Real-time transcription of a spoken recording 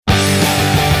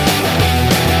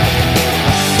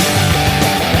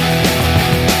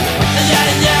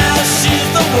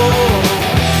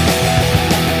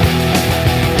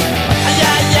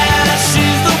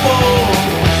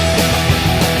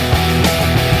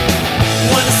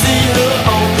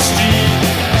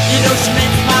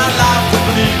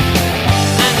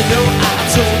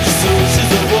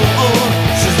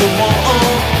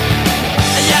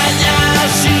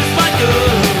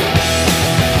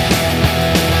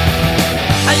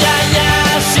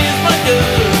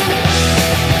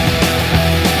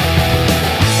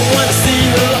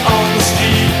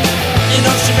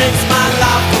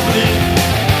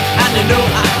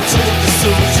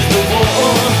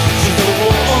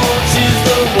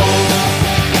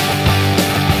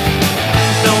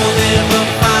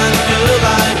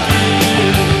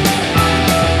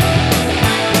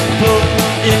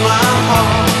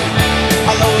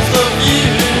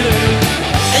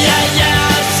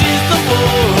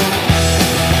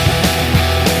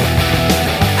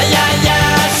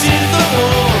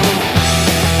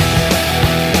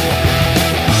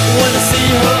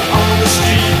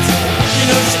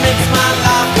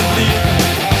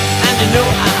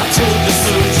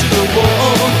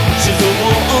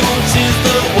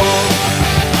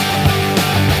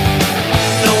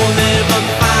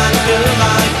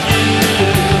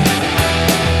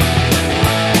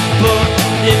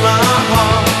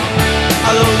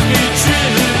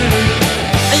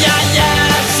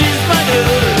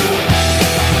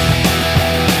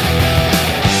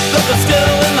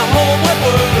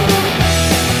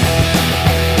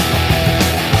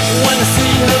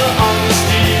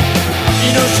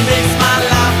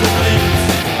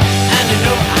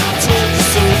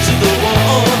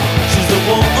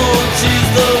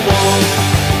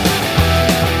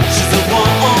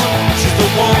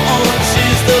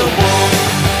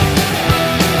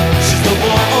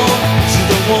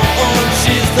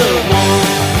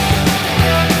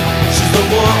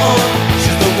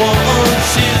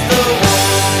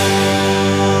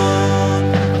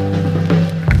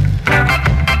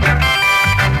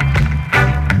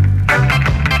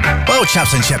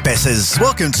Chaps and Chapesses,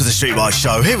 welcome to the Streetwise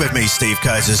Show, here with me, Steve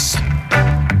Curtis,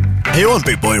 here on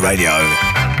Boot Boy Radio.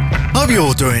 Hope you're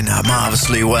all doing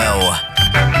marvellously well.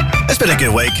 It's been a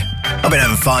good week, I've been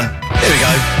having fun. Here we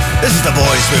go, this is the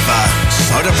boys with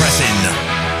Soda Pressing.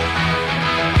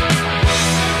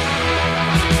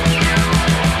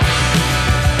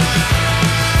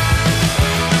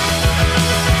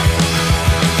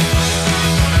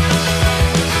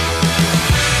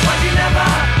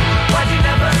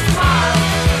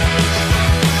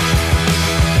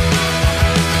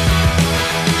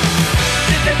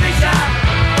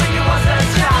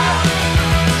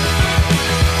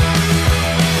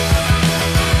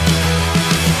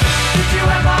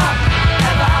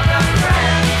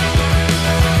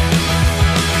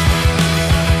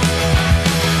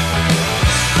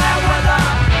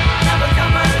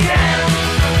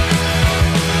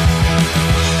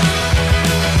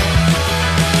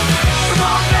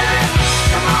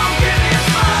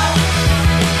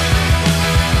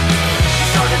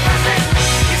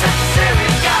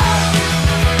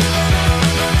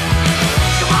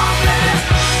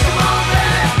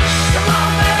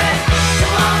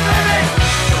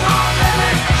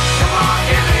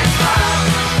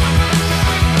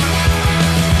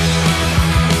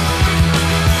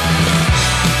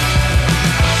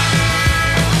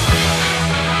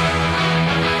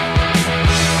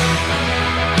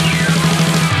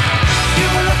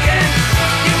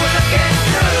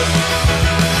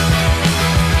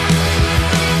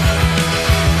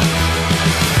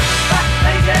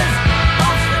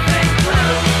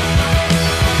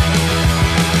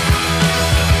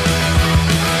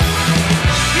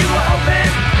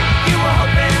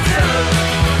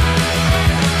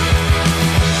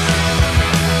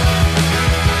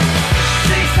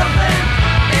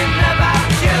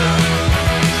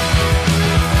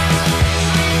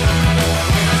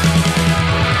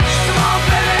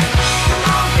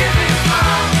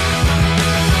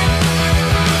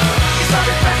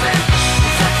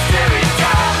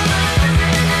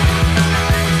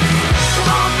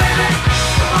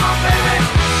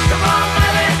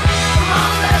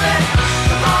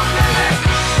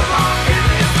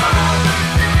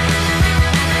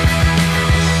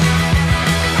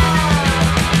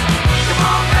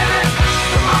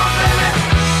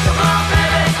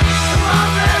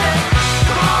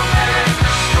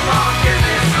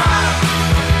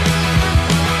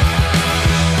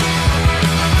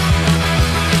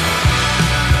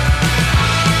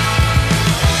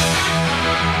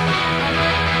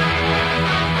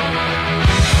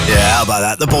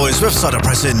 The boys with Soda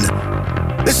Pressing.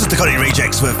 This is the Connie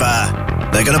Rejects with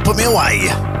They're Gonna Put Me Away.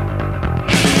 They're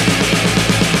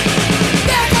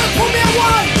gonna put me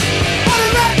away on a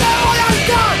rap that I ain't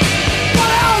done, but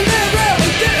I only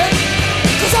really didn't,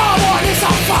 'cause I want this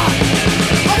on fun.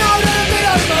 I know that it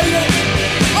didn't mean it,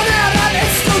 I know that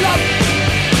it's too late,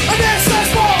 and this is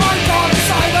what I'm gonna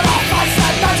say when I face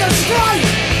that magistrate.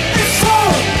 It's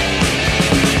true,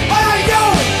 I ain't you.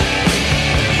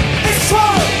 It's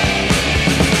true,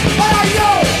 I ain't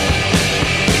you.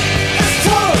 It's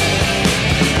true,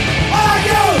 I ain't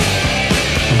you.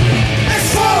 It's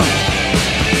true,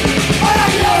 I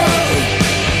ain't you.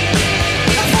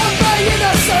 If I'm me in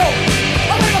a cell,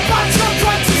 I'm in a bunch of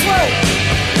drugs as well,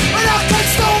 and I can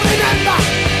still remember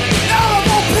the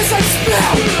horrible prison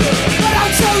smell. But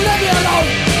don't you leave me alone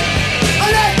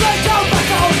and let me go back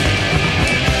home.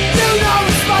 You know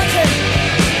it's making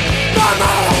no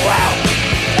matter well.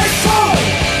 It's true,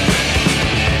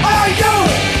 I ain't you.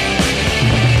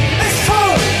 It's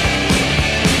true,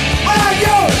 I ain't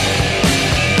you.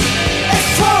 It's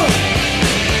true,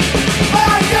 I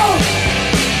ain't you.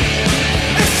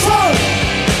 It's true,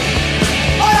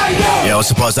 I ain't you. Yeah, I was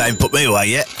surprised they ain't put me away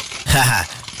yet.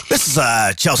 This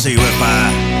is Chelsea with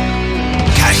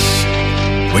Cash.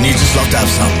 When you just love to have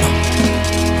some.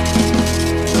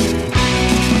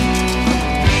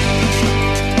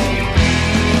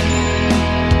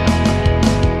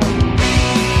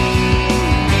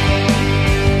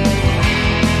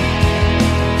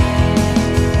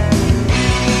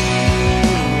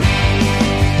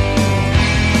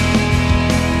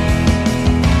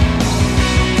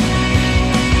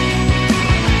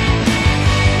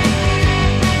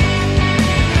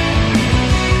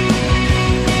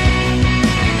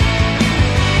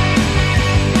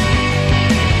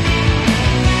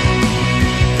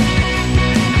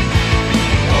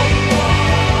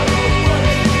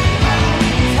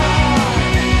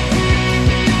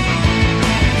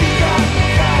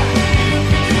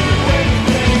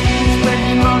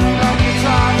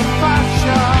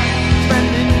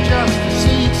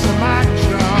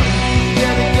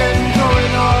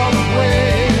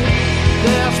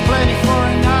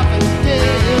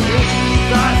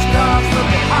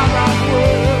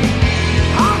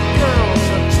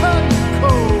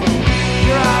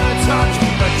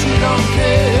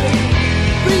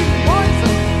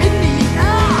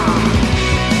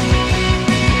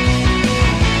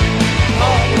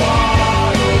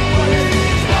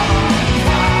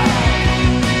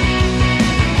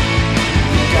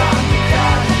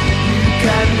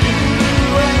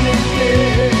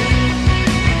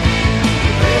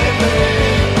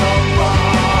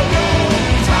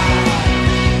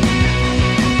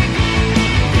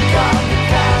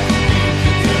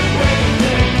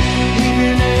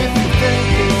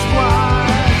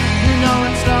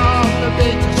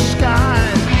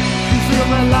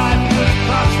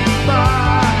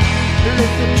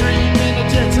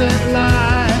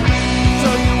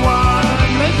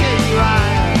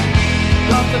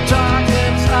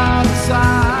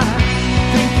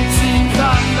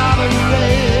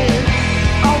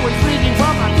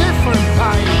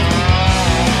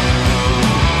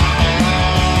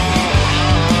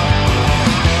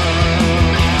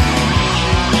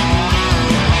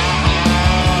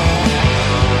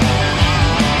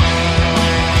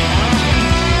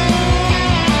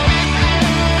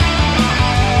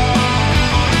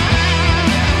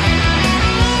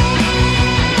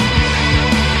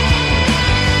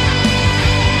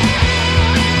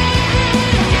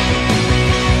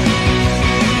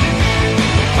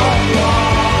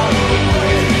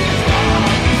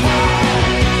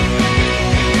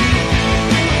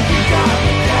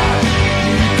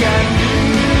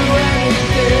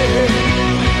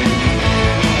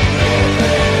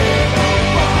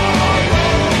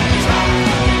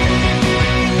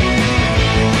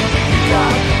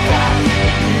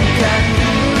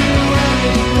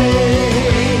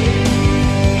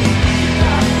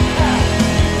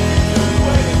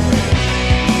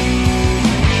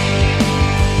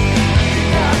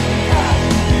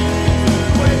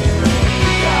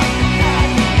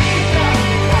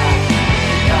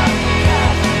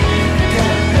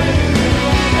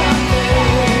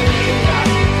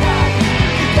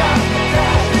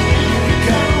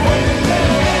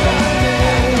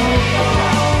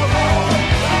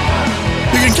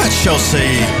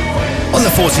 Chelsea on the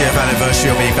 40th anniversary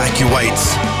of Evacuate.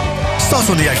 Starts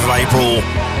on the 8th of April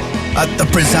at the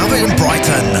Prince Albert in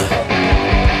Brighton.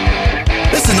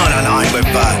 This is 909 with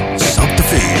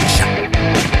Subterfuge.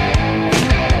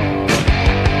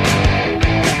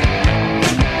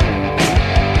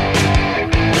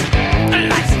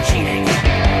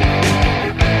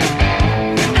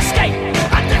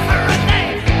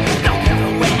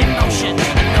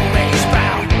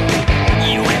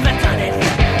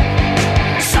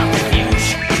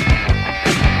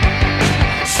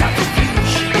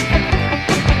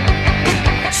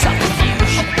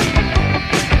 Subterfuge.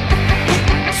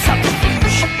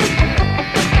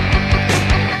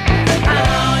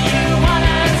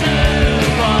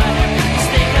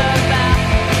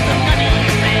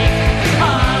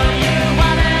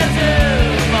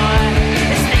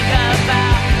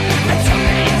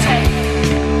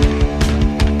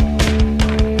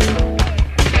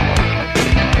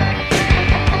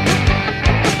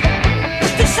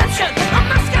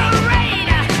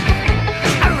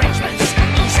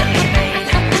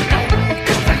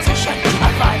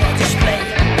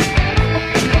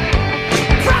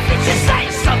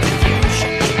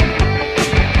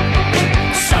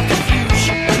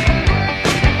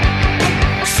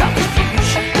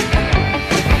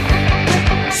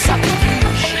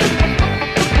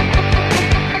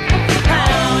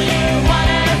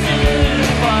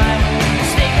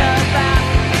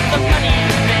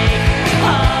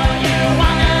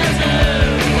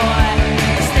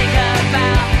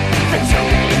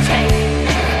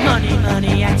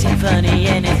 funny,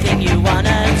 anything you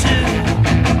wanna do.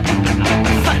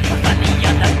 Funny, funny,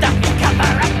 you're the dummy,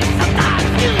 cover up with some dark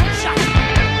future.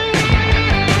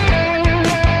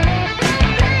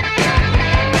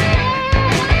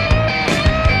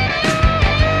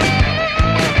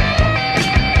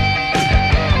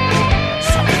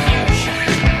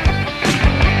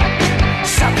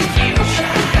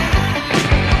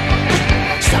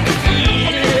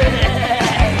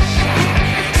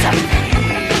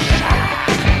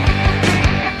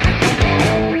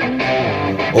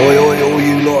 Oi, oi, oi,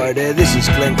 you lot there, this is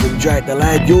Glenn from Jack the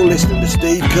Lad. You're listening to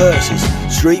Steve Curtis's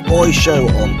Street Boy Show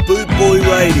on Boot Boy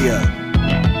Radio.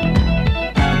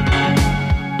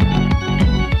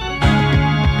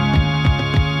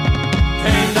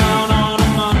 Came down on a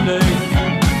Monday,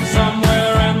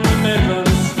 somewhere in the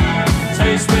Midlands.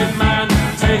 Tasted man,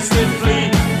 tasted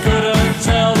flea, couldn't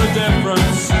tell the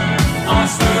difference.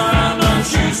 Asked around on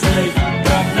Tuesday,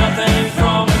 got nothing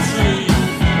from a tree.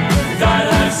 The guy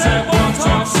that said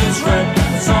Botox is red,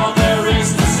 that's all there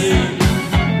is to see.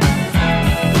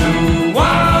 Who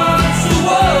wants the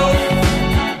world?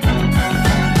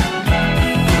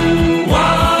 Who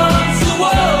wants the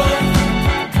world?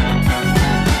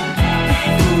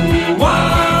 Who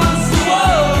wants the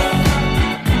world?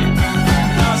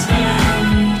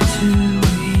 Nothing to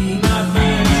eat,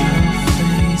 nothing,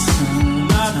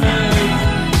 nothing,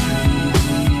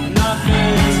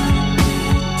 nothing.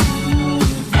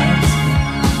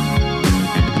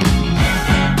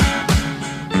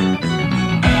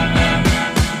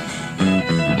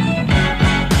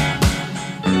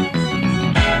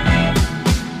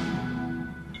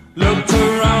 Looked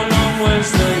around on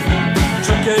Wednesday,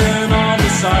 took in all the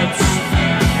sights.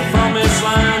 The promised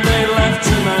land they left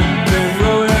to man, been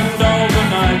ruined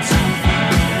overnight.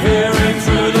 Peering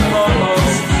through the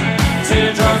portholes,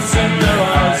 teardrops in their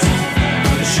eyes.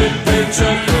 The ship they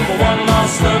took for one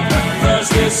last look,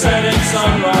 Thursday setting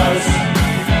sunrise.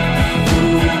 Who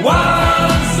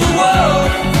wants the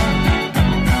world?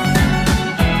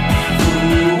 Who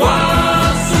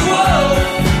wants the world?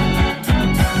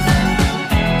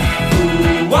 Who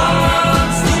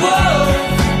wants the world?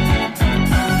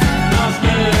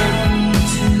 Nothing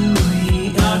to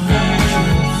eat, nothing,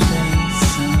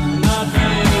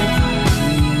 nothing,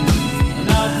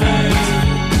 nothing.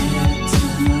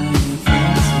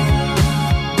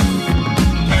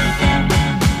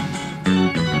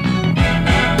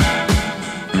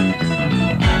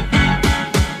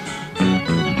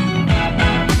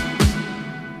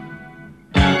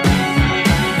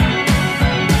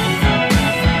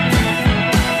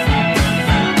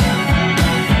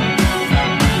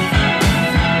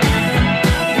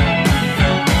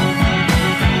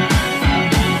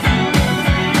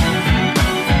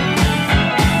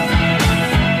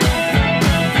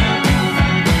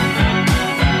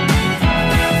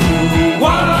 Who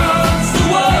wants the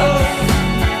world?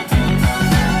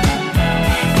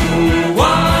 Who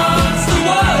wants the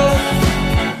world?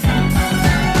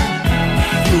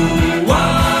 Who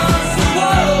wants the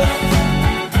world?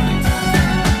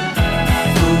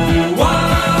 Who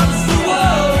wants the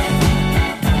world?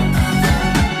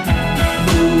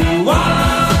 Who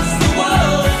wants the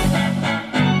world?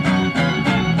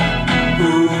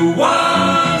 Who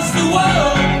wants the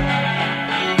world?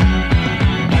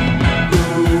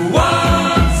 Who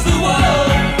wants the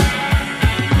world?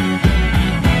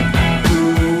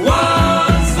 Who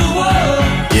wants the world?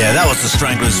 Yeah, that was the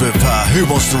Stranglers with Who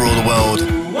Wants to Rule the World.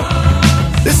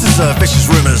 This is Vicious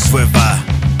Rumours with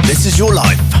This Is Your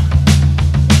Life.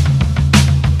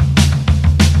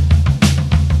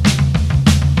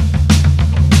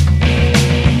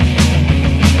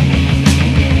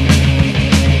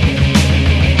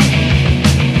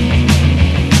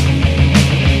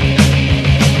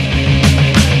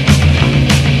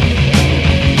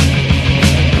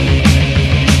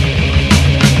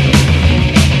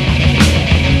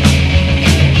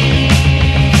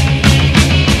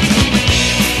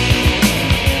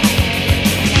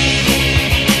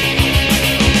 Who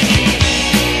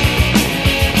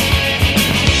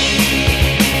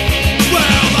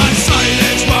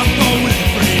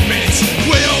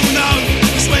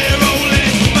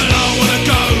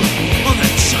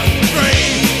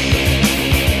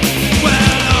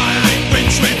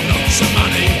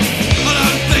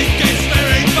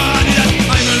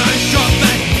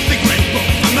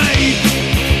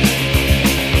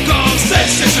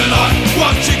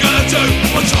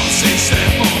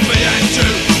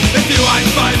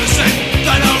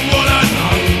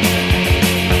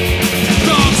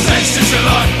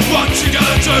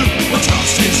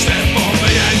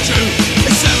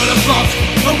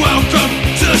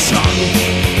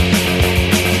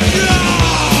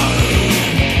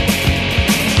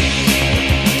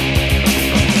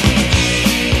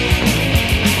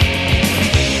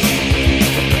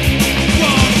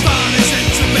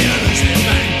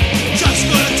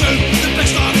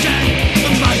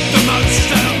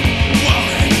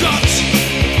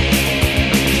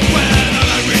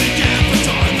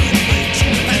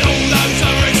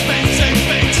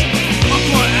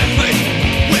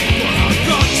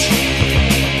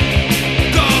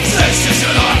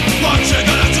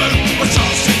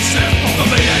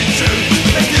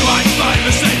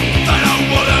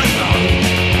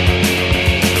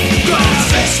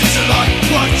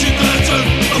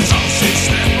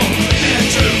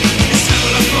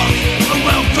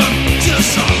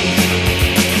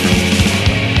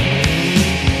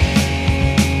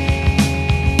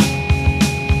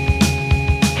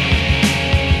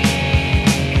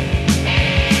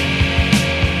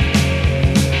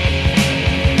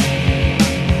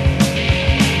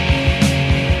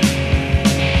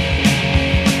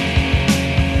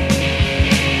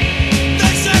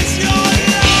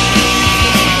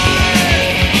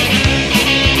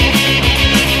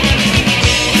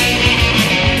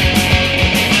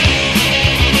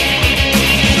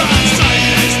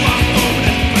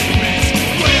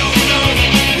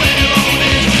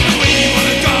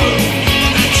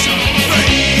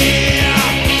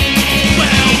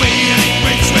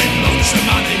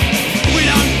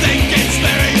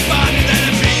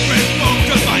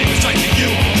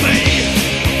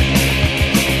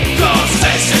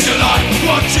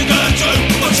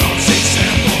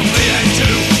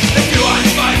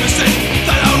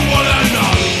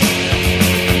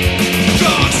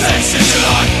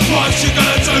what you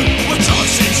gonna do? We're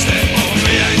tossing step on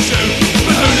me and you.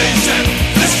 But who needs them?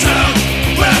 Let's tell them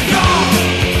we're gone.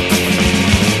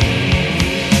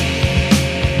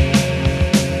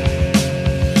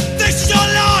 This is your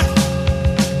life.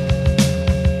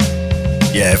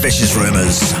 Yeah, vicious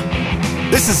rumours.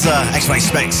 This is X-Ray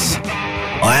Specs.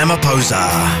 I am a poser.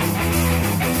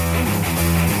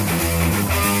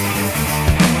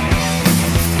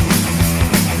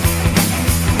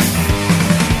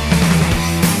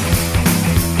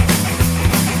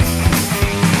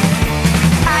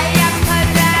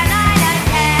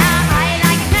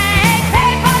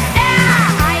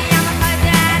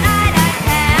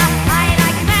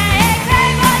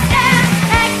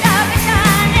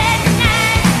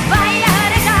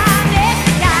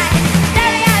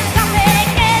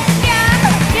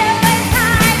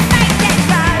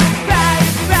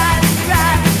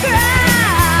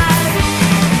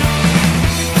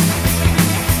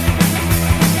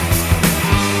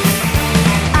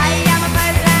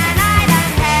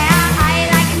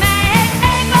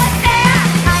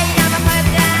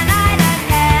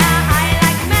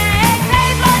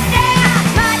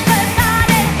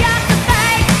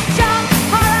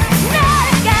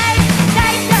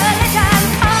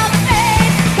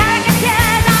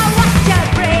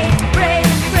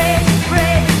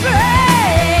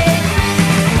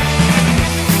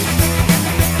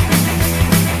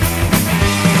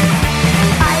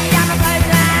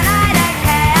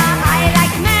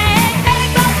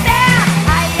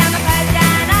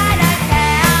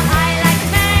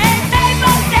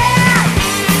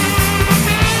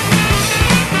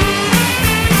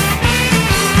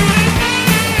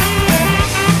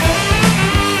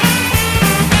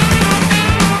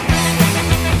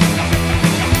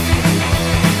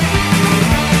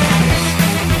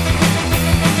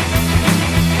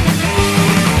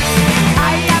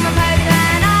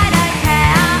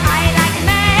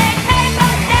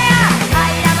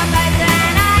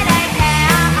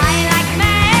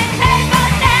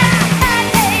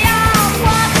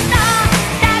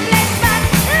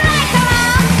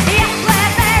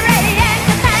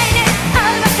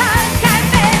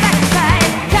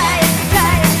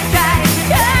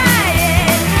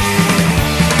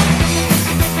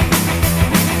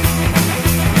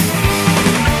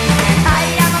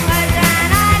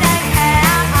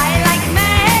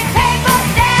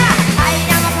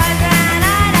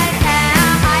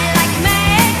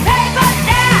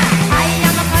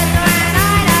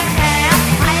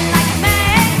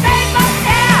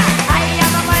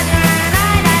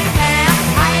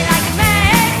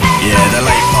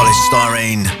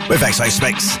 With X-Ray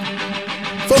Specs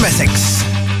from Essex.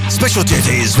 Special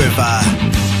duties with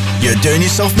You're Doing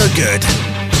Yourself No Good.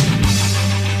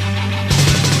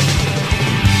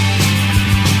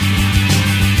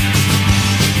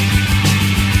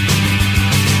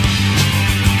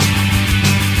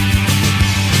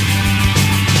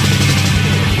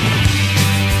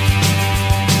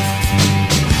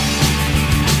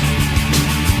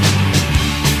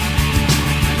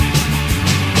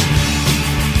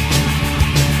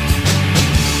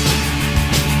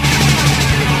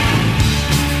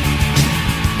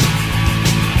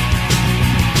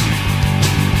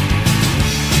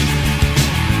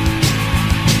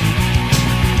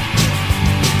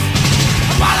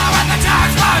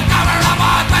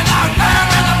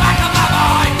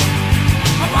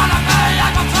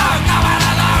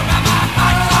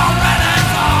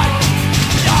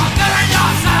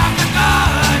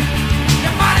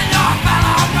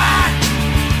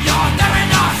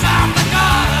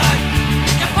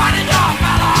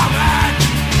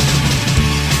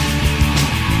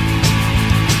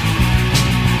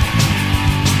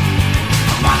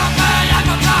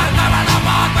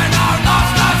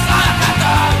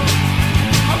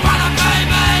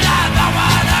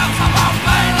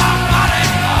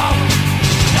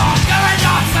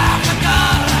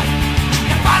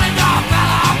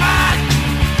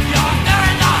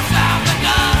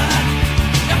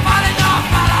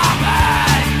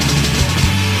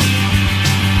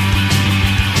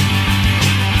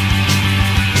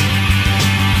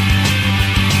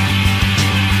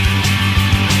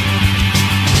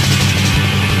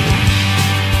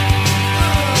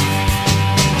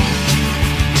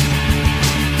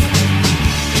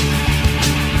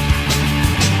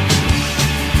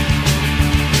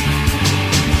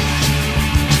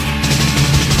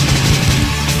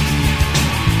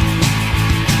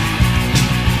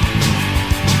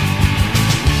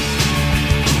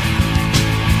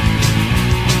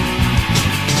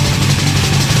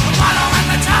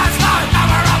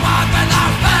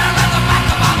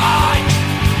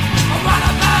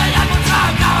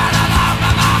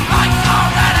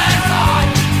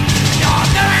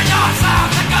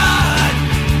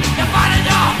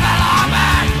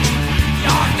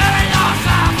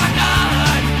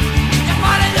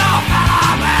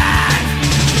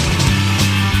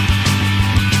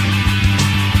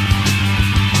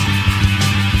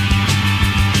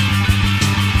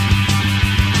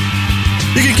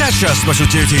 Catch Special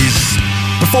Duties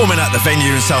performing at the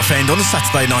venue in Southend on the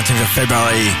Saturday 19th of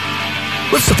February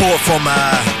with support from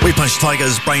We Punch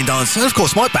Tigers, Brain Dance and of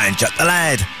course my band Jack the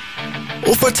Lad,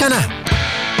 all for a tenner.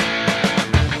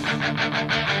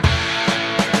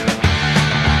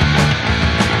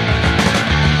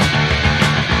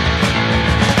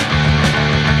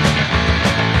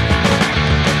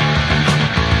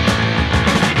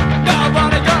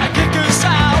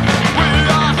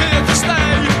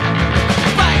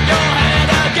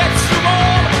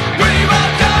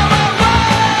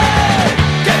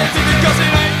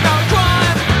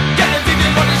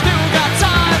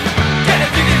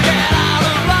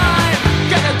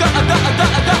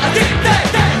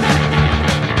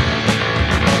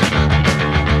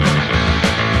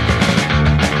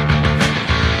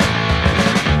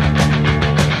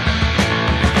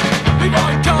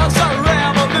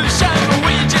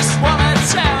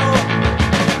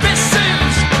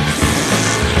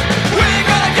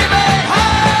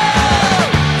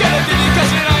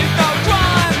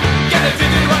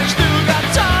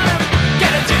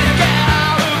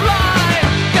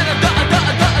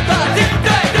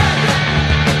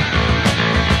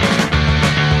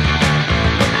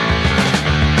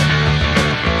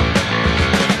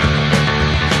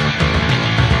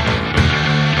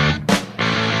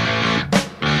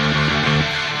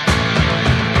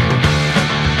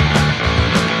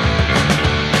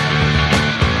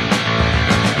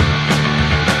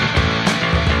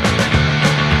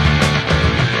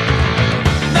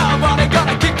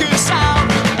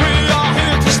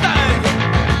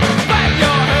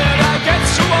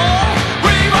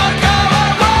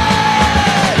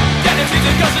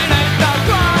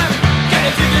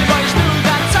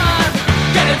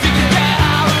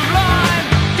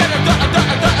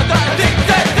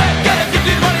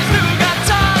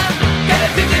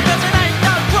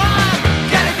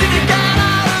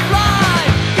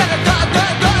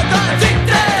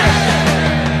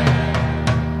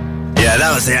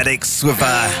 The Addicts with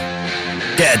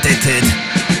Get Addicted.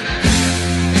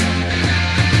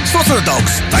 Slaughter the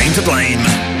Dogs, Blame to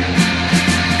Blame.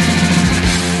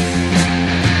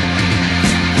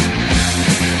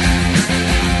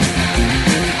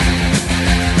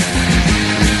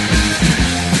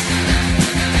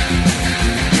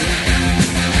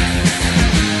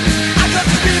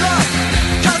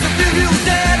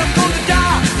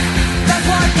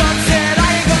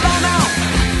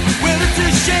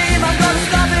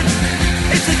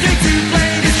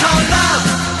 It's called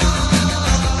love.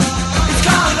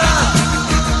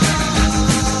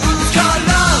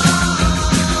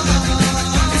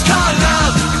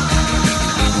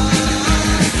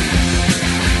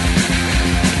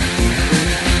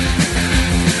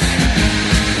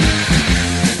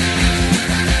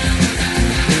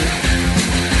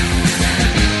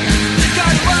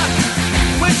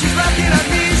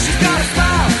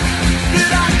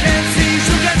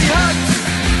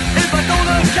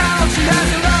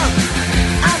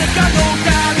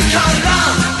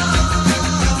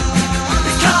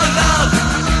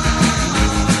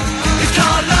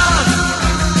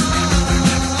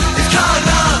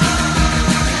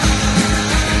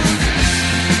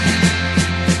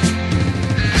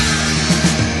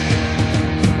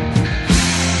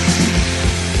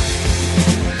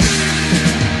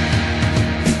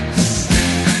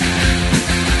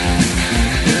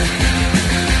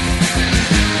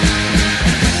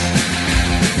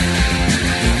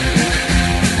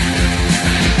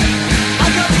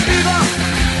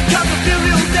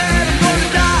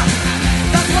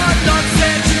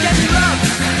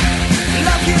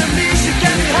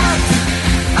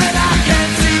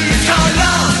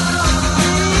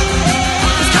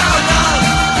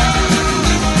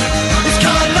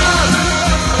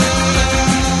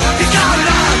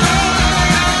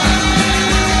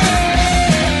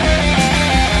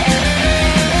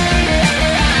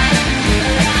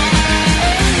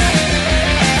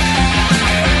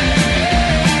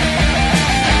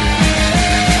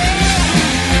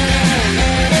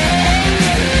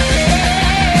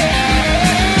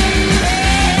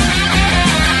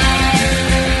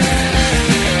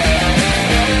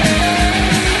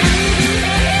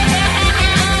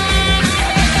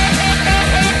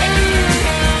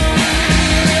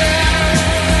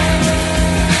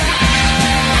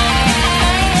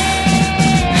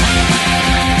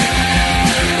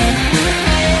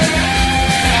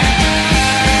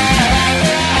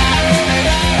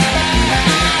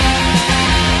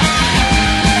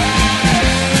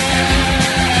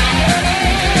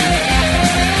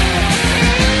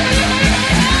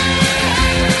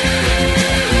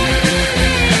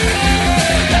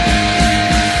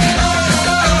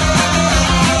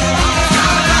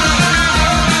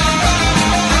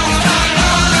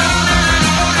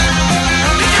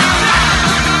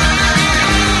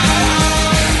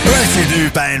 Massive new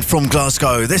band from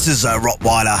Glasgow. This is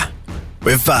Rottweiler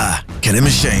with Killing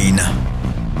Machine.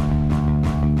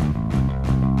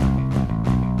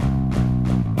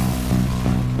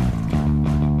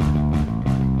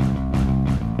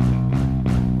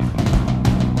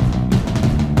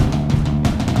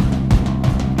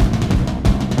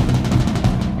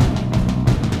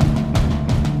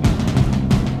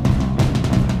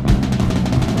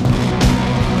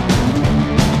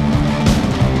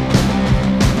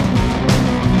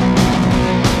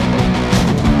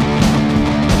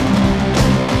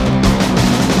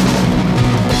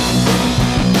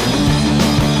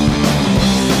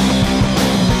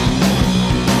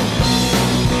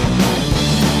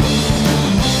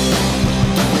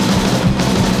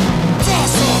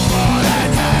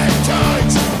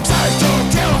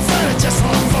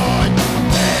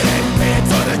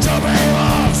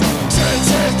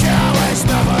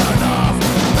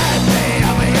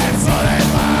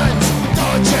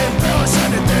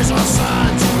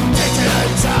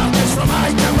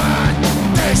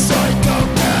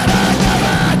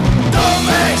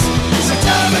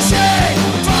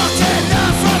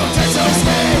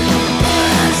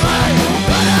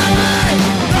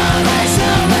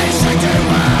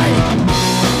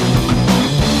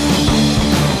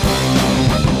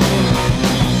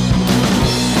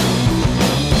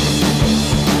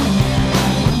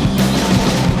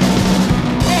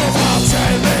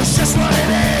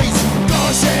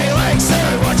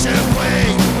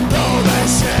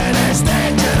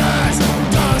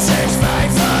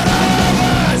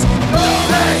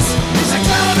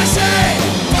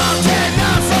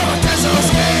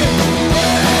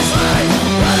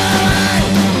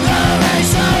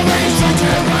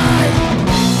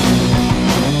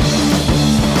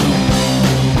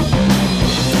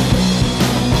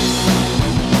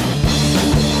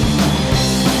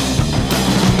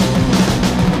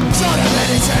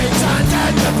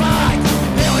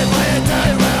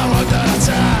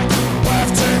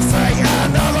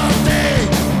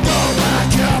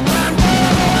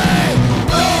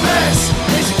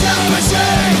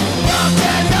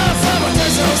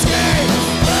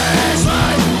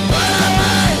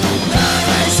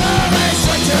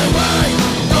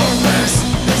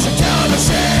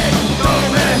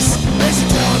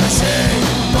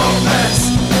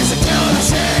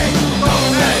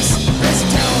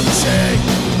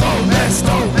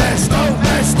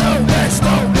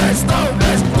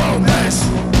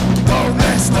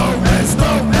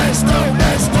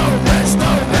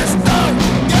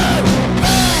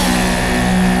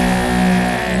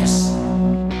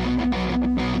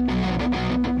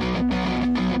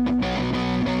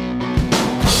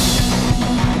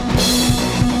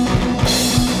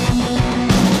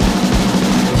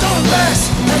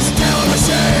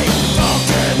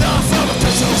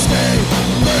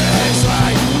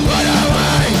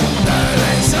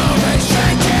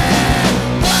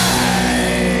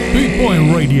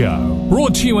 Radio,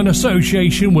 brought to you in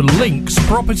association with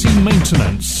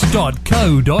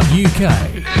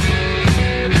linkspropertymaintenance.co.uk.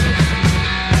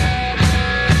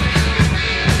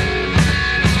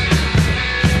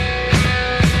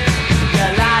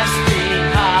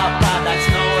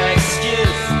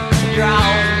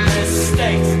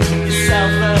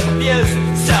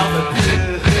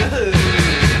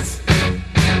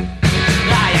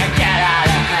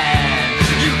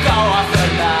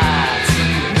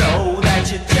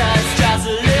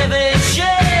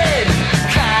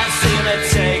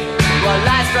 Take what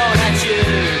life's thrown at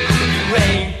you.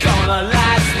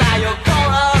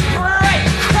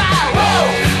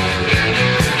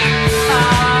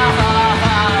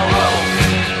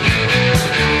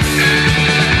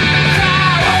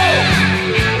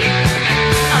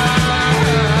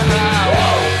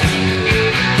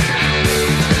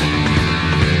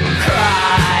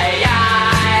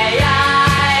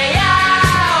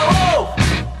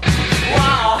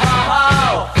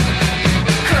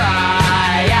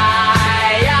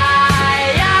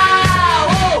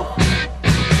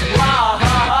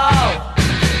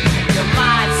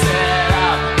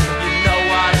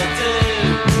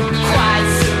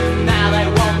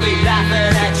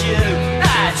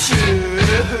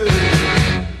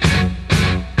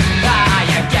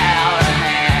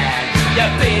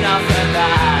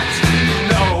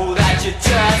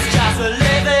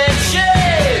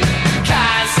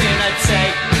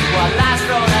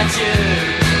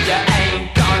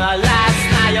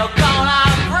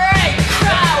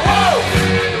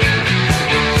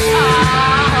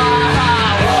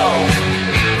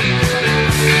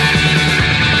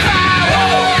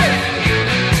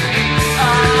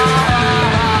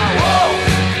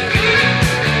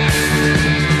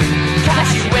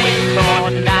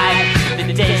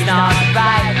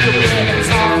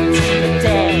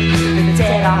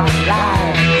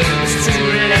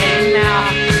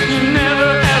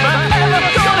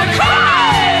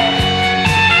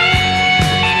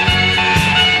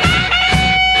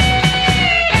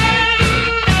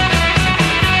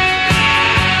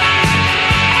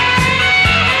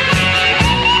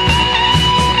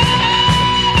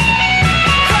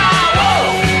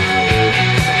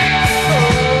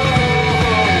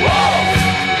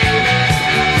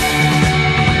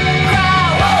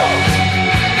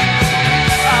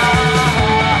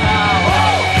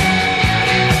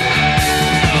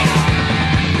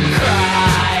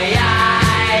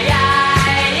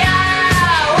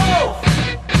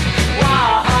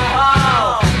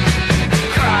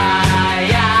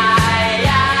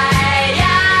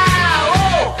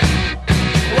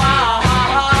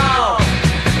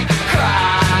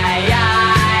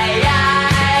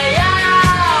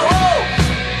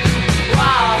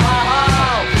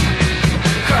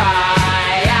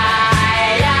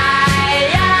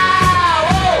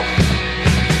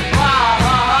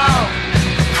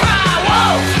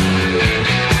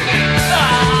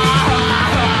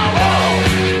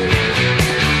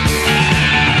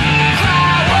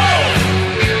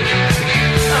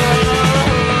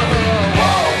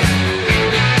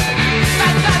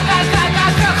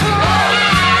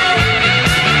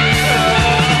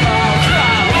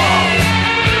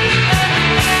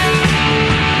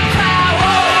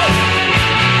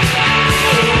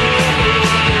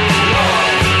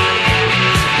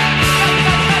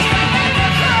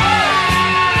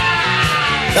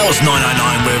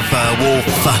 999 with Wolf.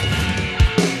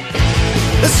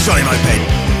 This is Johnny Moped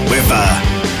with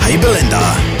Hey Belinda.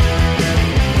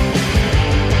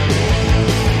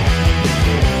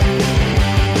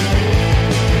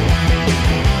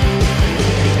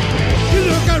 You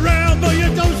look around but you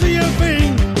don't see a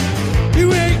thing.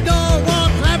 You ignore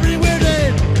what's happening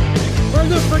within. Well,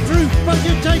 look for truth but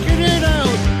you're taking it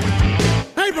out.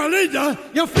 Hey Belinda,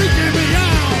 you're freaking me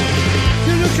out.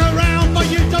 You look around but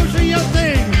you don't see a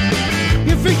thing.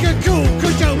 You think you're cool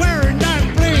cause you're wearing that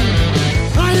bling.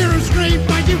 I hear a scream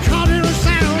but you can't hear a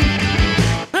sound.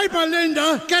 Hey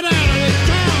Belinda, get out of this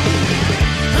town.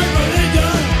 Hey Belinda,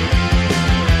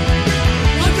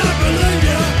 I don't believe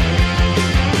you.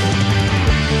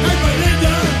 Hey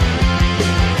Belinda,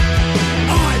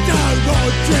 I don't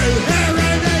want to hear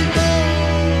anymore.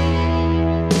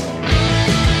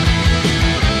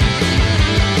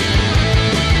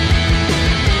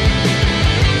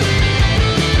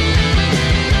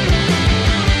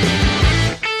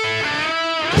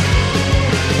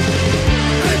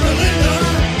 Hey Belinda,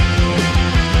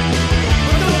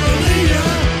 I don't believe you.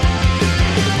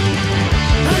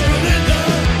 Hey Belinda,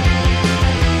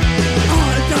 I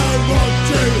don't want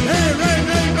to hear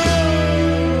anymore.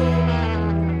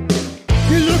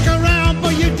 You look around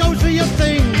but you don't see a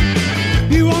thing.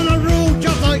 You wanna rule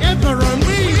just like Emperor and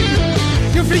me.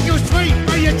 You think you're sweet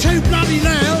but you're too bloody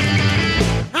loud.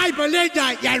 Hey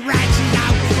Belinda, you ratty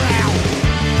old crowd.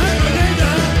 Hey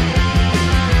Belinda,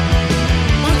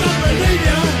 I don't believe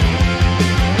you.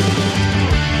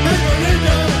 Hey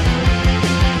Belinda,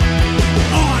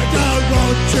 I don't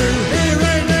want to hear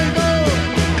anymore.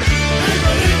 Hey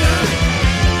Belinda,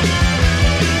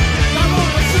 I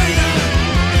want to see you.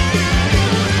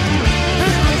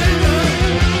 Hey Belinda,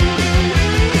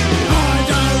 I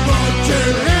don't want to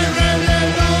hear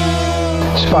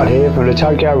anymore. Spud here from the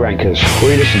Tokyo Rankers.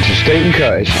 We listen to Stephen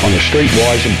Curtis on the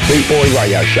Streetwise and Boot Boy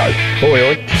radio show. Oi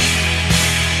oi.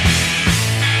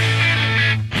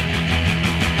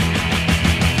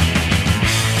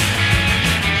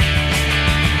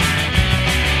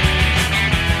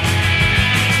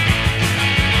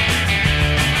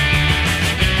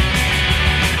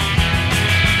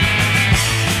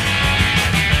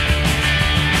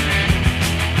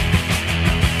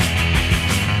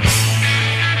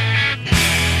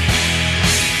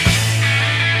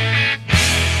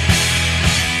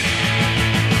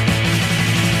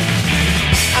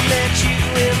 I met you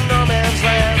in no man's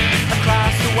land.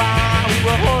 Across the wire, we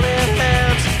were holding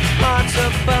hands. Hearts a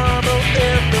bubble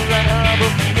in the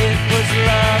rubble. It was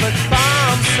love at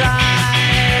bomb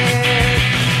sight.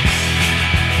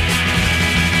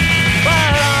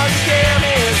 Well, all you gave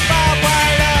me is barbed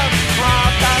wire love.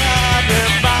 All caught up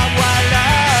in barbed wire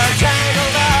love.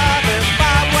 Tangled up in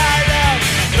barbed wire love.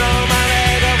 Throw my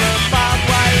leg over barbed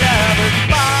wire love. And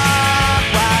barbed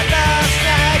wire love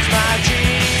snags my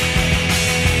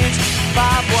jeans.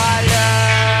 Barbed wire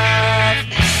love.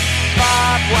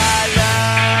 Barbed wire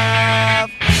love.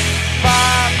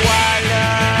 Barbed wire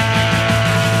love.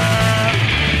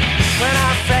 When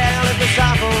I fell, it was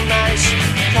awful nice.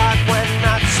 Caught when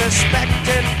not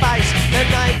suspecting vice. The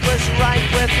night was ripe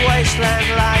with wasteland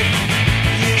life.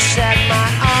 You set my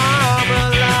arm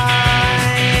alight.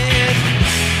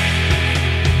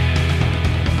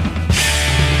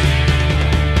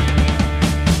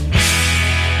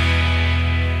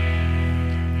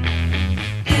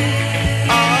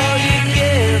 All you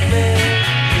give me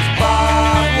is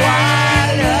barbed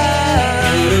wire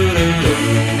love.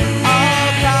 All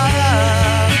caught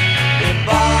up in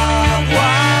barbed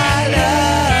wire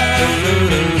love.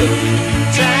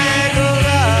 Tangled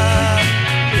up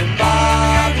in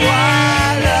barbed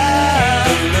wire love.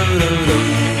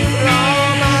 Throw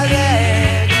my leg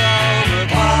over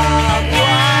barbed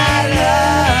wire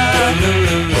love.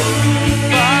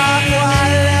 Barbed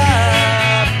wire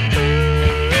love.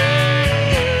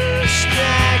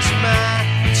 Snacks my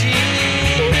jeans.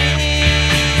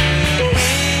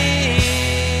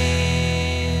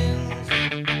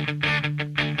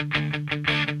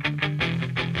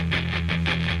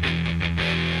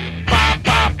 Bop,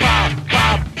 bop, bop,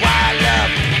 bop, wire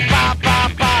love. Bop,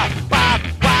 bop, bop, bop,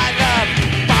 wire love.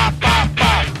 Bop, bop,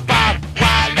 bop, bop,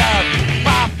 wire love.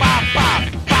 Bop, bop, bop,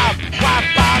 bop, bop,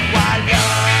 bop, wire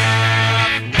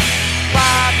love.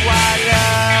 Bop, wire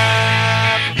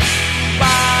love.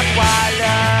 Bop, wire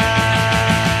love.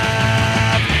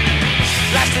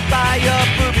 Blasted by your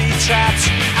booby traps,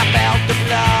 I felt the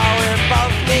blow in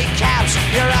both kneecaps.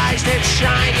 Your eyes did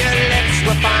shine, your lips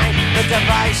were fine. The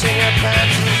device in your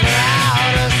pants was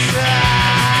out of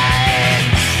sight.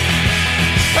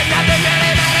 But nothing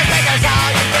really matters because all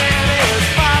you give me is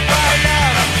barbed wire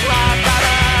love. Barbed wire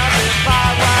love is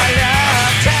barbed wire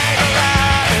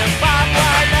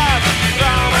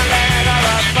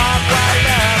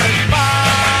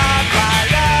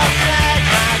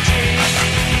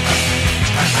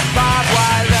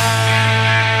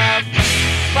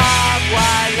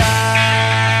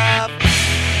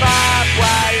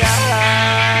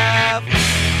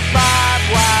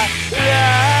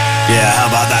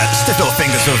Stiff Little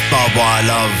Fingers with Barbed Wire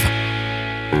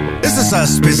Love. This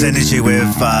is Spitz Energy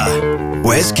with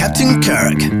Where's Captain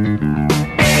Kirk?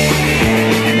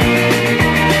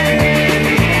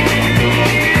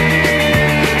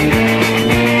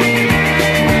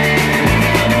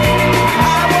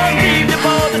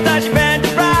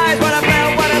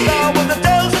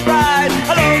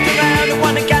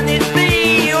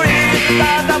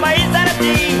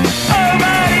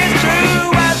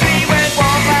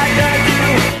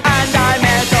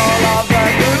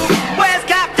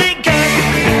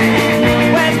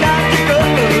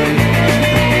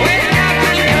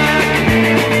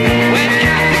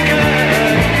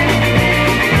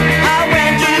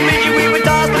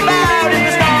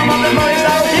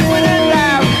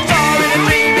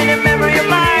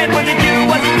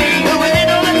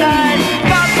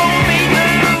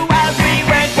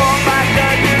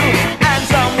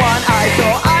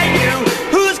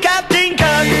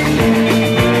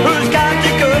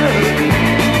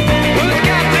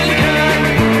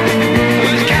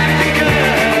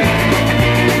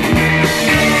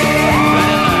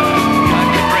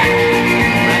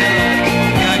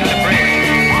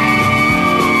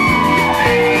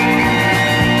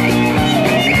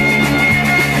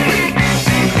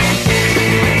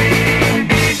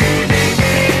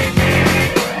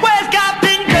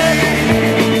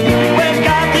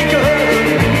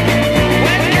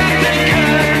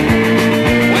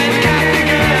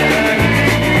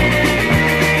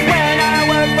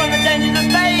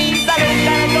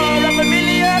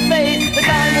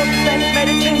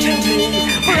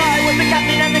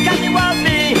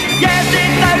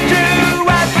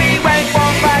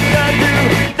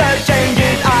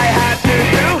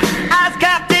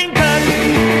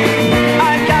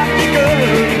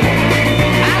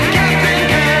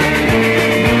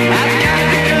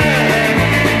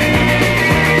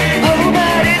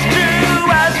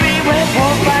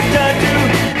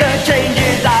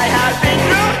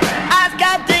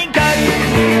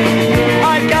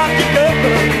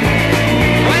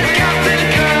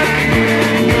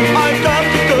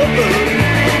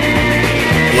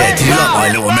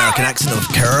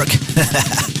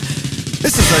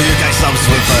 This is the UK subs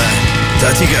with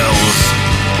Dirty Girls.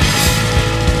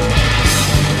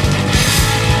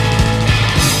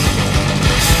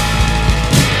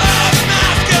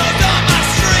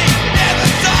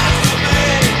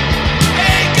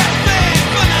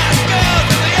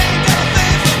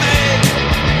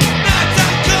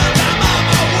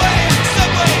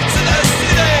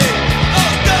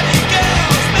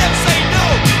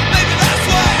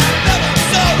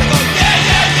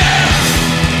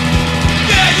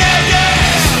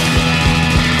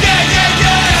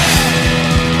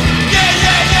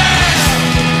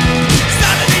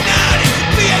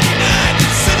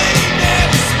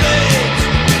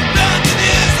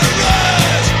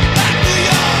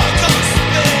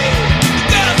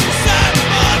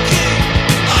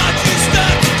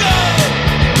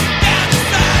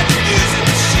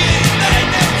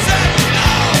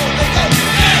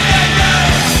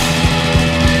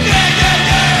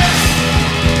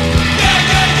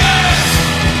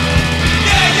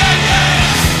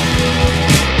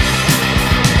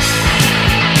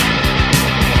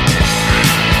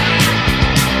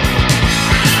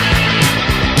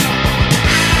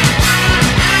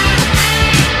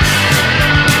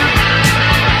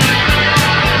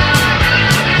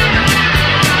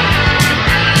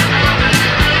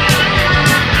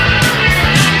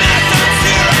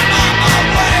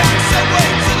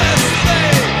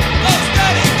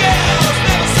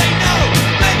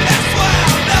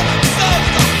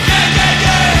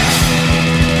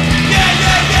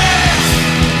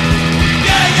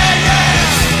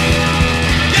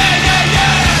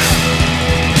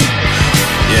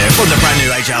 From the brand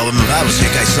new Age album, that was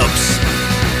UK Subs.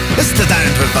 This is The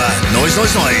Damned with Noise,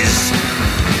 Noise, Noise.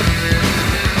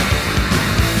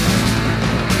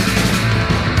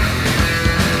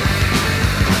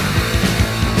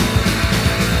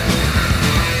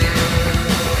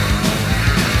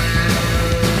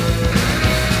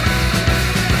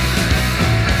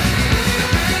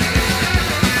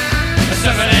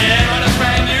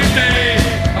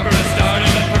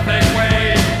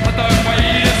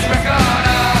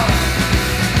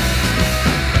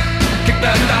 Kick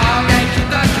the dog and kick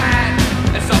the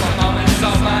cat. It's all a moment.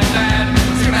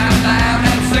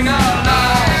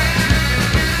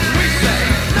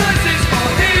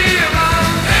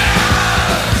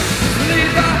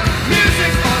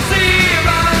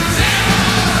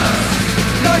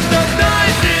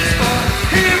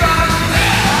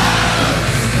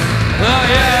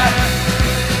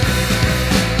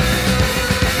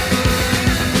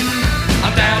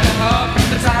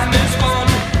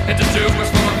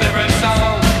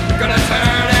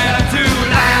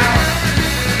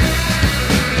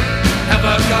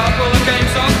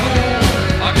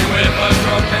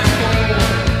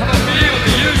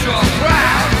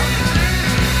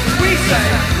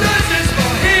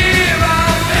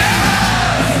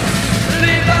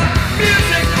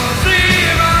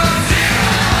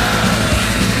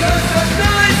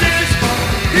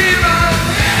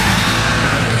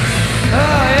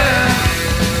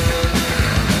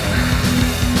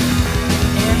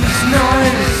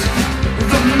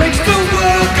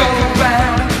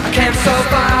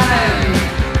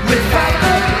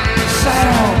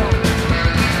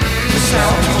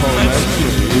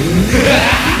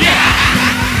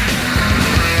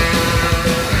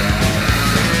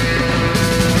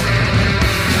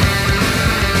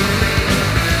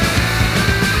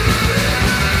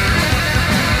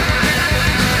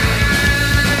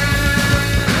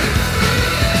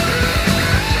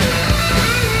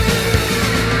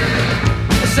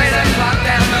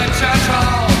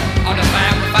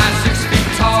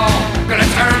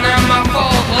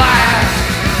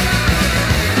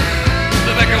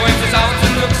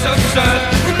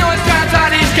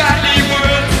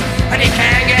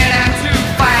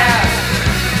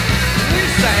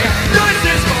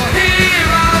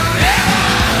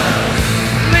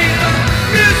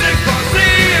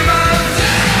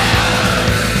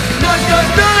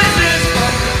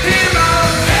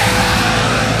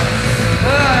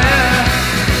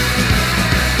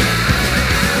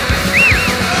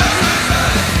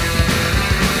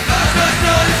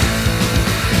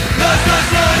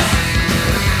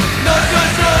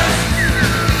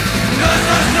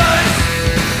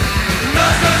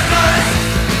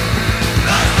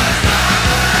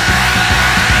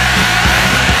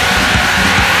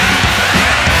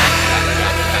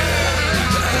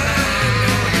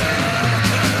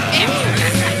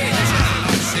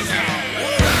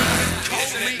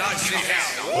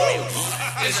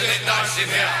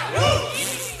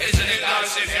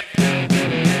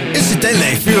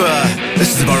 Incidentally, if you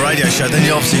listen to my radio show, then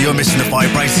you're missing the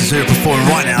Vibrators who are performing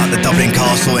right now at the Dublin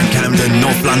Castle in Camden,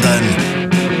 North London.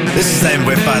 This is them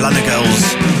with London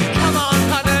Girls. Come on,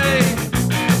 honey,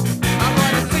 I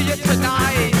wanna see you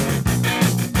tonight.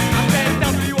 I said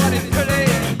W1 is pretty,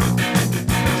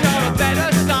 but you're a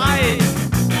better sight.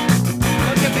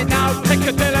 Look at me now,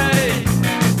 Piccadilly,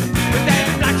 with them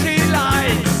flashy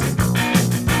lights.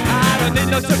 I don't need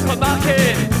no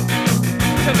supermarket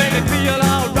to make me feel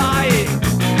alright.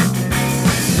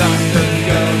 London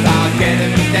girls are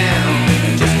getting me down,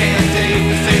 just can't take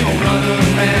the same old run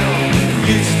around.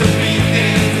 Used to be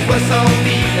things were so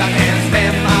neat, I can't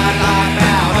spend my life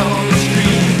out on the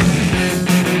street.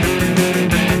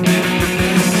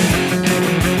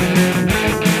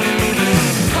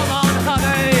 Come on,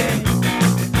 honey,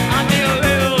 I need a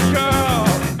little girl.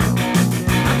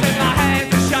 I think my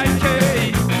hands are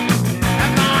shaky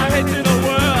and my head's in a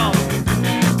whirl.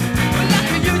 But I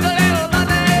could use a little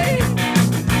money,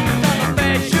 some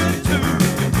affection too.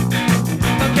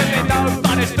 Don't give me no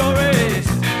funny stories,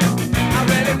 I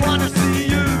really wanna see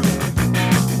you.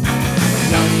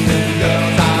 London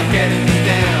girls are getting me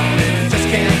down, just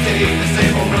can't take the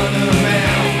same old run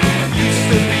around. Used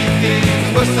to be things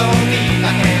were so neat,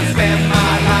 I can't spend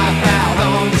my life out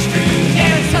on the street.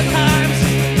 And sometimes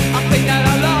I think that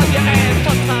I love you, and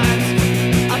sometimes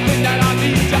I think that I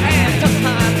need you, and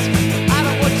sometimes I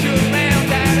don't want you around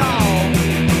at all.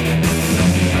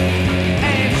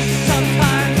 And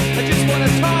sometimes I just wanna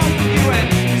talk to you, and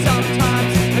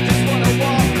sometimes I just wanna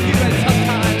walk with you, and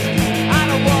sometimes I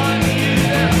don't want you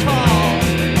at all.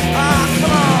 Ah,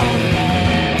 come on.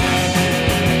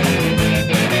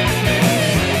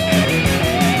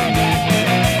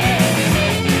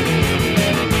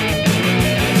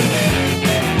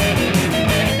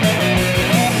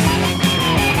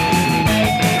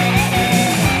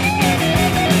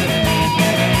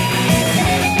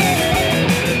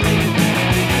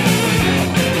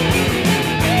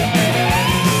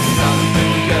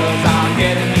 London girls are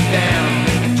getting me down,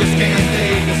 just can't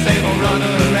take the same old run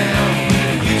around.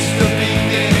 Used to be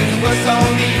things were so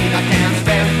neat, I can't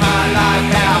spend my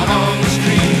life out on the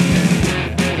street.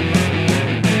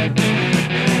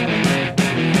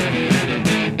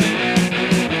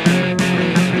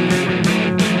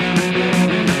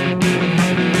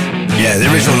 Yeah, the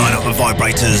original lineup of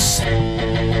Vibrators.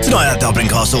 Tonight at Dublin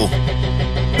Castle.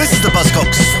 This is the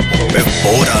Buzzcocks with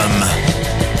Boredom.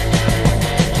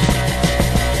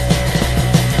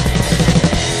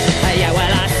 Yeah,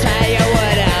 well, I say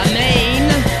what I mean.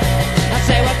 I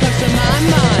say what comes to my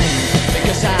mind,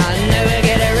 because I never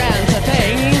get around to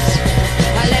things.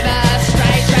 I live a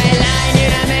straight line, you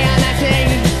know me, I'm acting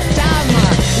dumb.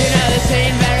 You know the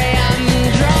scene very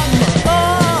drum.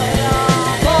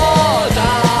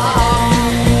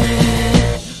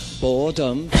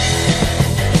 Boredom.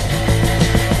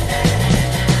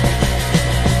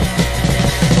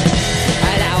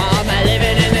 And now I'm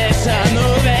living in this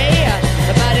movie,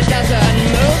 but it doesn't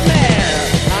move me.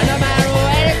 And no matter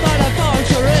waiting for the phone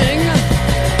to ring,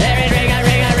 every ring, a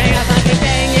fucking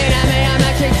thing. You know me, I'm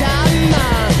acting dumb.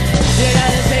 You know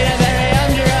the scene of very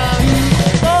drum.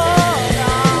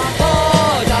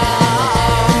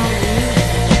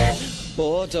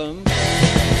 Boredom.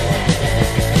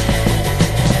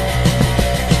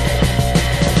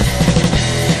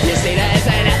 You see, there's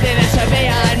nothing that's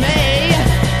behind me.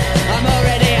 I'm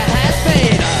already a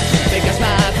has-been, because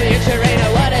my future ain't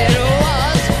what it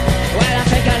was. When I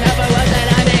think I know what that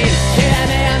I mean, you hear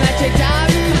me, I'm acting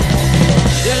dumb.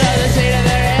 You know the scene of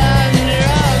very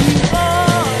drum.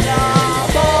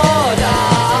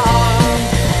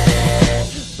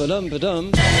 Boredom. Ba-dum.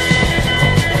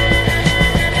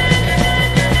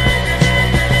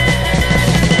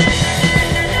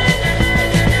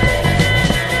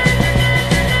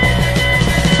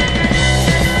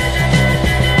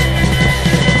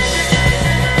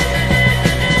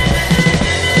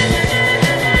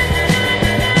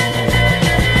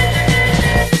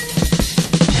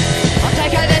 I'll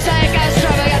take this like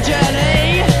extravagant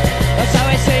journey, so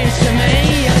it seems to me.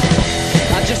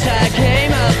 I just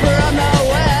came up from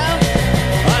nowhere,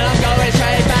 and I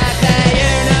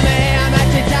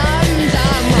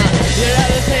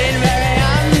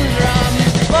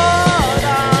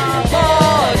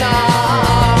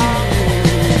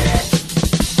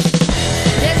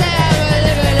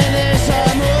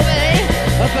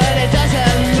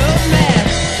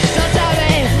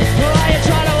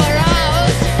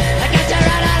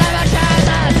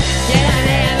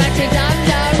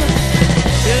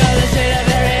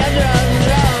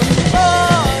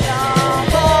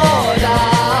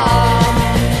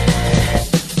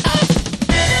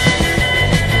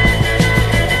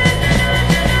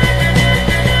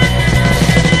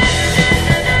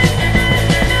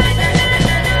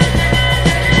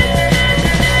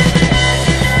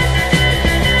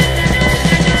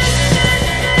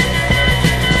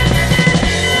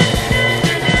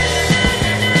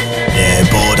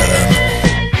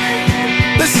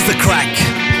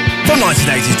from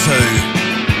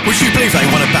 1982. Would you believe they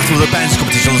won a Battle of the Bands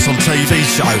competition on some TV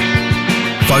show?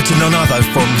 Voted none other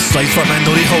from stage frontman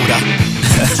Noddy Holder.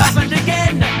 It's happened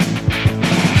again.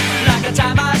 Like the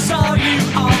time I saw you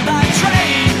on that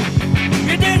train.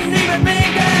 You didn't even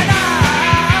blink an eye.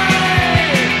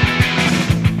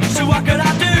 So what could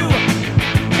I do?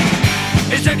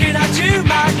 It's looking at you,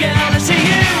 my girl, and see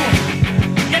you.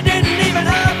 You didn't even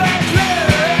have a clue.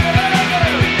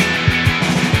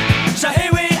 So here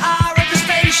we are at the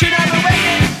station and we're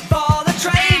waiting for the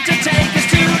train to take us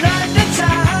to London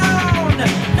town.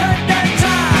 London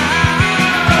town.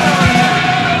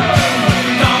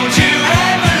 Don't you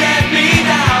ever let me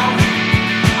down.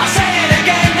 I'll say it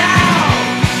again now.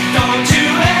 Don't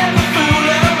you ever fool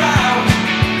around.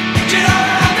 Do you know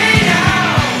what I mean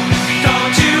now?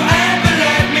 Don't you ever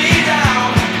let me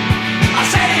down. I'll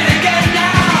say it again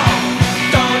now.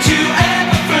 Don't you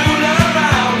ever fool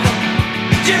around.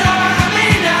 Do you know what I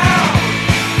mean now?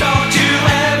 Don't you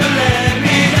ever let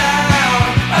me down.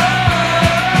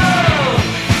 Oh,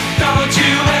 don't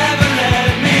you ever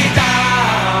let me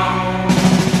down.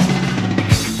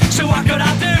 So what could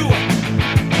I do?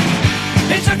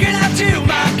 It's looking at you,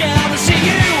 my girl, to see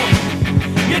you.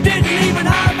 You didn't even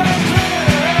have a clue.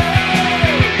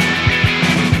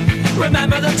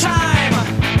 Remember the time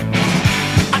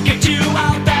I kicked you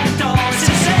out that door,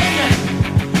 saying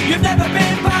you've never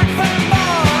been back for more.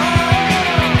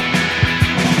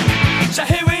 So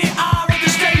here we are at the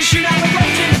station and we're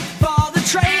waiting for the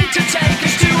train to take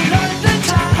us to London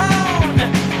town.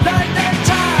 London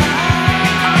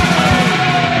town.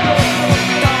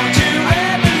 Don't you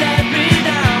ever let me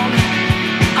down.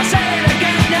 I'll say it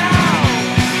again now.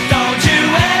 Don't you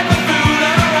ever fool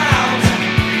around.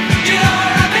 Do you know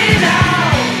what I mean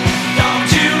now?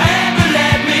 Don't you ever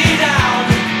let me down.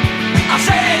 I'll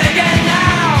say it again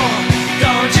now.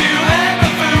 Don't you ever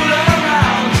fool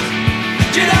around.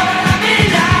 Do you know what I mean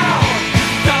now?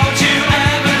 Don't you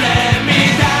ever let me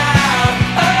down.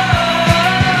 Oh,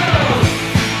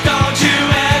 don't you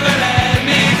ever let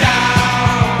me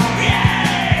down. Yeah.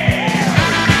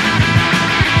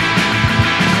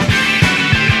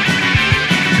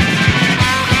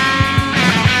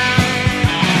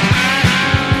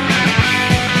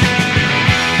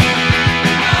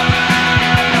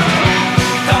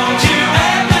 Don't you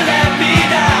ever let me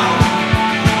down.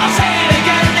 I'll say it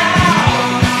again now.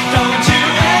 Don't you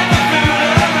ever fool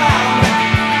around.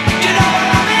 Do you know what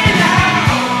I mean now?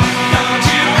 Don't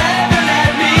you ever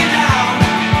let me down.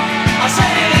 I'll say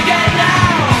it again now.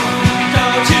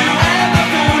 Don't you ever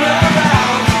fool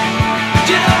around.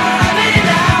 Do you know what I mean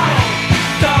now?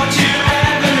 Don't you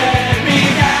ever let me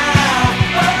down.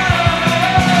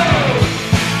 Oh,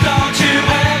 don't you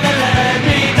ever let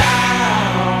me down.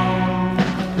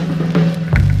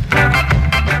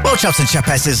 Well, chaps and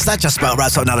chapesses, that just about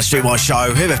wraps up another Streetwise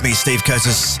show. Here with me, Steve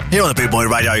Curtis, here on the Boot Boy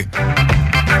Radio.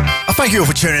 I thank you all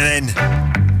for tuning in.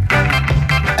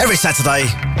 Every Saturday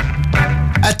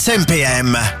at 10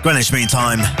 p.m. Greenwich Mean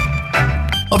Time.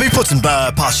 I'll be putting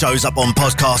past shows up on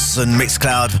podcasts and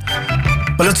Mixcloud.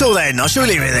 But until then, I shall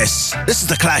leave you with this. This is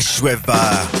The Clash with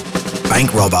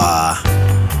Bank Robber.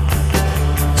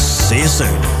 See you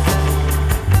soon.